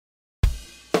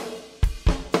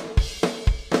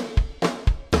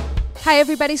Hi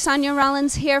everybody, Sonia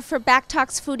Rollins here for Back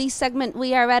Talks Foodie segment.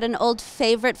 We are at an old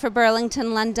favorite for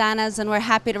Burlington, ANDANA's, and we're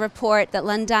happy to report that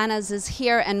ANDANA's is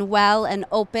here and well and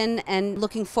open and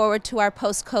looking forward to our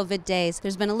post-COVID days.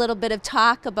 There's been a little bit of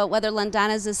talk about whether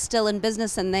ANDANA's is still in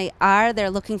business, and they are. They're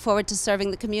looking forward to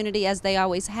serving the community as they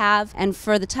always have, and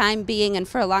for the time being and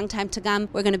for a long time to come,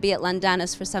 we're going to be at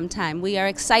ANDANA's for some time. We are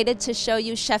excited to show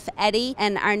you Chef Eddie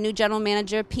and our new General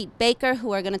Manager Pete Baker,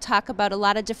 who are going to talk about a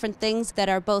lot of different things that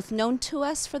are both known to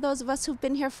us for those of us who've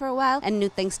been here for a while and new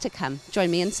things to come. Join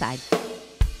me inside.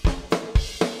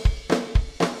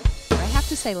 I have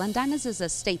to say, ANDANA's is a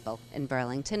staple in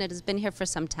Burlington. It has been here for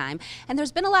some time, and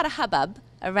there's been a lot of hubbub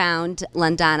around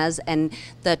ANDANA's and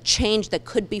the change that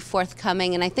could be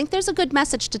forthcoming, and I think there's a good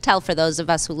message to tell for those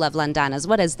of us who love ANDANA's.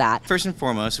 What is that? First and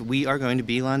foremost, we are going to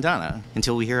be ANDANA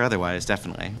until we hear otherwise,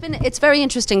 definitely. It's very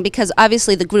interesting because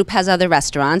obviously the group has other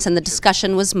restaurants and the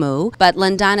discussion was moo, but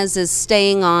ANDANA's is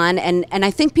staying on, and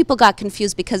I think people got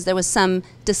confused because there was some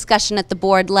discussion at the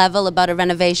board level about a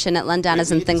renovation at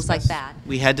ANDANA's and things like that.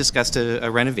 We had discussed a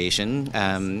renovation,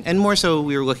 and more so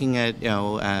we were looking at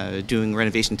doing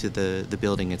renovation to the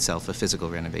building itself, a physical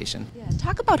renovation. Yeah,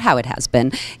 talk about how it has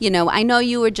been. You know, I know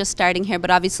you were just starting here, but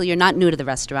obviously you're not new to the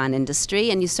restaurant industry,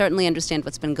 and you certainly understand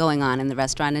what's been going on in the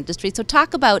restaurant industry. So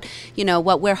talk about, you know,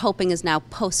 what we're hoping is now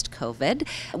post-COVID.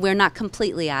 We're not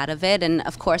completely out of it, and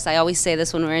of course I always say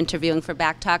this when we're interviewing for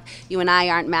Back Talk, you and I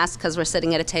aren't masked because we're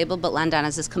sitting at a table, but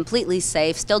ANDANA's is completely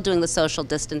safe, still doing the social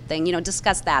distant thing. You know,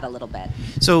 discuss that a little bit.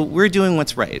 So we're doing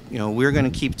what's right. You know, we're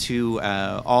going to keep to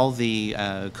all the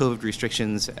COVID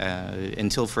restrictions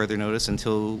until further notice,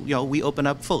 until we open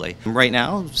up fully. Right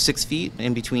now, 6 feet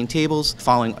in between tables,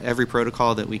 following every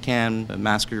protocol that we can. A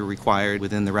mask are required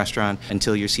within the restaurant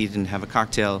until you're seated and have a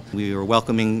cocktail. We are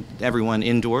welcoming everyone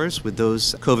indoors with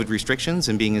those COVID restrictions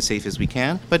and being as safe as we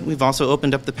can. But we've also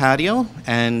opened up the patio,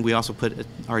 and we also put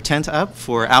our tent up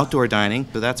for outdoor dining.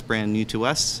 So that's brand new to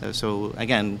us. So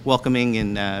again, welcoming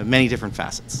in many different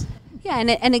facets. Yeah,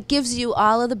 and it gives you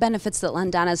all of the benefits that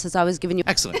ANDANA's has always given you.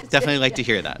 Excellent. Definitely like to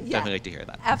hear that. Yeah. Definitely like to hear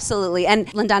that. Absolutely. And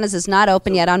ANDANA's is not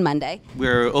open yet on Monday.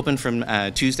 We're open from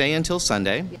Tuesday until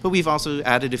Sunday, but we've also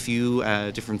added a few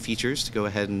different features to go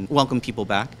ahead and welcome people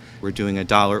back. We're doing a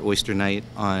 $1 oyster night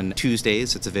on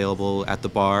Tuesdays. It's available at the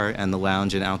bar and the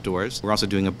lounge and outdoors. We're also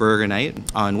doing a burger night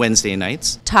on Wednesday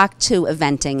nights. Talk to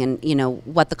eventing and, you know,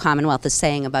 what the Commonwealth is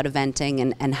saying about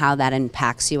eventing and how that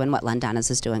impacts you and what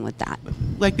ANDANA's is doing with that.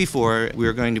 Like before,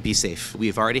 we're going to be safe.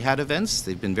 We've already had events.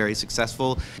 They've been very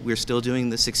successful. We're still doing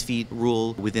the 6 feet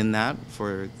rule within that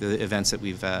for the events that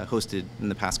we've hosted in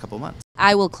the past couple months.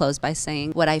 I will close by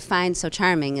saying what I find so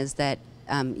charming is that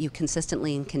you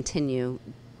consistently and continue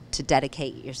to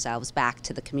dedicate yourselves back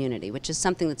to the community, which is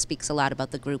something that speaks a lot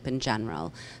about the group in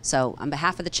general. So on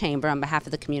behalf of the chamber, on behalf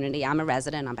of the community, I'm a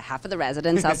resident, on behalf of the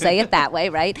residents, I'll say it that way,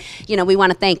 right? You know, we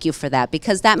want to thank you for that,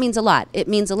 because that means a lot. It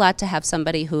means a lot to have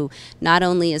somebody who not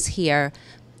only is here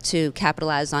to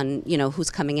capitalize on, you know, who's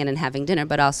coming in and having dinner,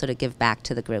 but also to give back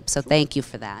to the group. So thank you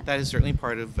for that. That is certainly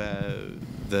part of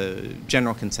the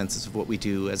general consensus of what we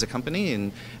do as a company,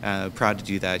 and proud to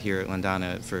do that here at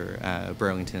ANDANA for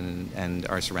Burlington and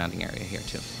our surrounding area here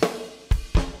too.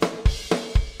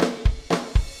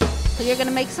 So you're going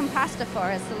to make some pasta for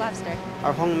us, the lobster.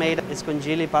 Our homemade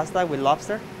scongili pasta with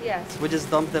lobster. Yes. We just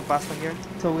dump the pasta here.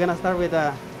 So we're going to start with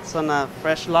some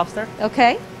fresh lobster.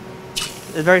 Okay.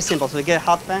 It's very simple. So we get a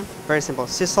hot pan, very simple.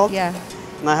 Sea salt. Yeah.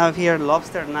 And I have here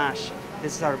lobster nash.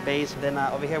 This is our base. Then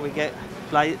over here we get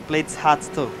plates hot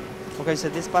too. Okay, so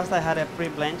this pasta I had a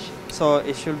pre-blanch, so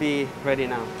it should be ready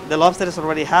now. The lobster is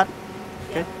already hot.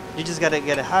 Okay, yeah. You just gotta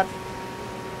get it hot.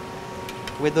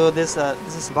 We do this.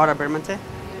 This is butter vermente.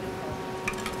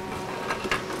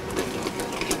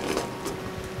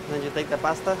 Then you take the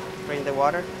pasta, drain the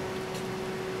water.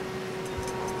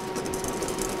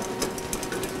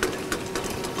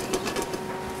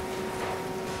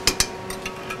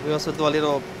 We also do a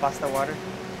little pasta water.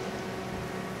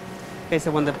 Okay, so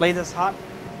when the plate is hot,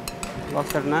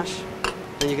 lobster nash,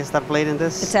 then you can start plating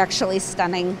this. It's actually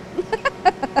stunning.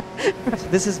 So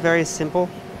this is very simple.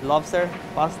 Lobster,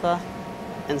 pasta,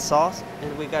 and sauce,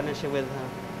 and we garnish it with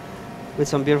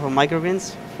some beautiful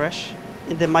microgreens, fresh.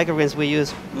 In the microgreens we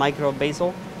use micro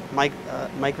basil,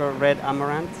 micro red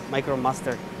amaranth, micro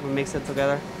mustard. We mix it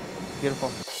together,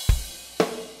 beautiful.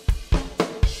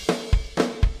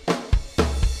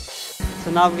 So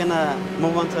now we're gonna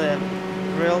move on to the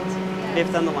grilled beef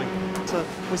tenderloin. So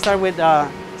we start with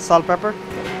salt, pepper.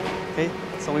 Okay,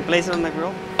 so we place it on the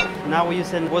grill. Now we're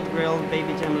using wood grilled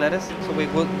baby gem lettuce. So we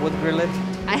wood grill it.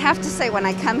 I have to say, when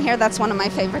I come here, that's one of my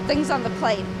favorite things on the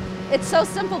plate. It's so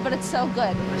simple, but it's so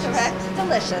good. Delicious. Correct?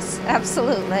 Delicious,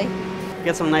 absolutely.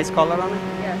 Get some nice color on it.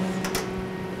 Yes.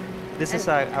 This is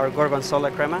our gorgonzola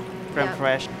crema Yep.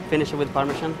 fresh. Finish it with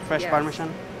parmesan, fresh Yes.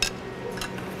 parmesan.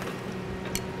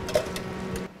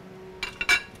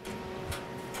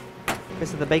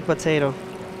 This is the baked potato.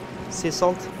 Sea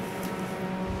salt.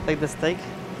 Like the steak.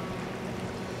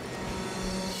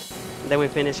 Then we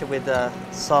finish it with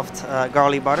soft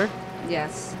garlic butter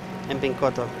Yes. and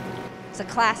pincotto. It's a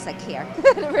classic here.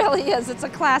 It really is. It's a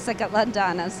classic at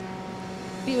Landana's.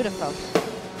 Beautiful.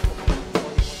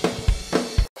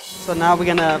 So now we're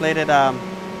gonna plate it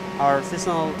our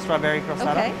seasonal strawberry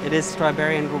crostata. Okay. It is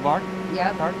strawberry and rhubarb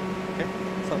Yep. tart. Okay.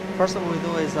 So first what we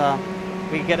do is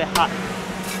we get it hot.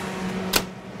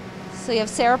 So you have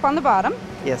syrup on the bottom.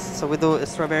 Yes. So we do a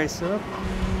strawberry syrup.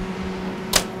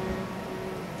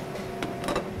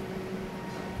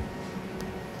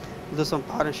 We'll do some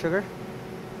powdered sugar.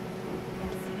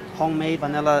 Homemade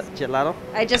vanilla gelato.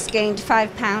 I just gained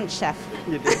 5 pounds, chef.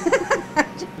 You did.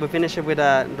 We finish it with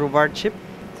a rhubarb chip,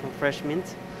 some fresh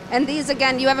mint. And these,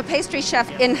 again, you have a pastry chef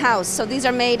in-house, so these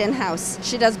are made in-house.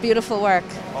 She does beautiful work.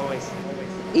 Always.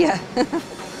 Yeah.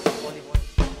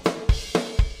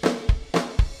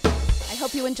 I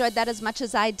hope you enjoyed that as much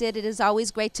as I did. It is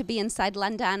always great to be inside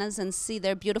Landana's and see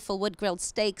their beautiful wood-grilled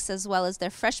steaks as well as their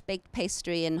fresh-baked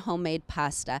pastry and homemade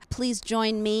pasta. Please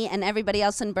join me and everybody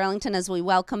else in Burlington as we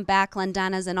welcome back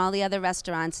Landana's and all the other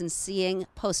restaurants in seeing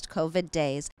post-COVID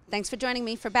days. Thanks for joining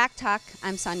me for Back Talk.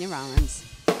 I'm Sonia Rollins.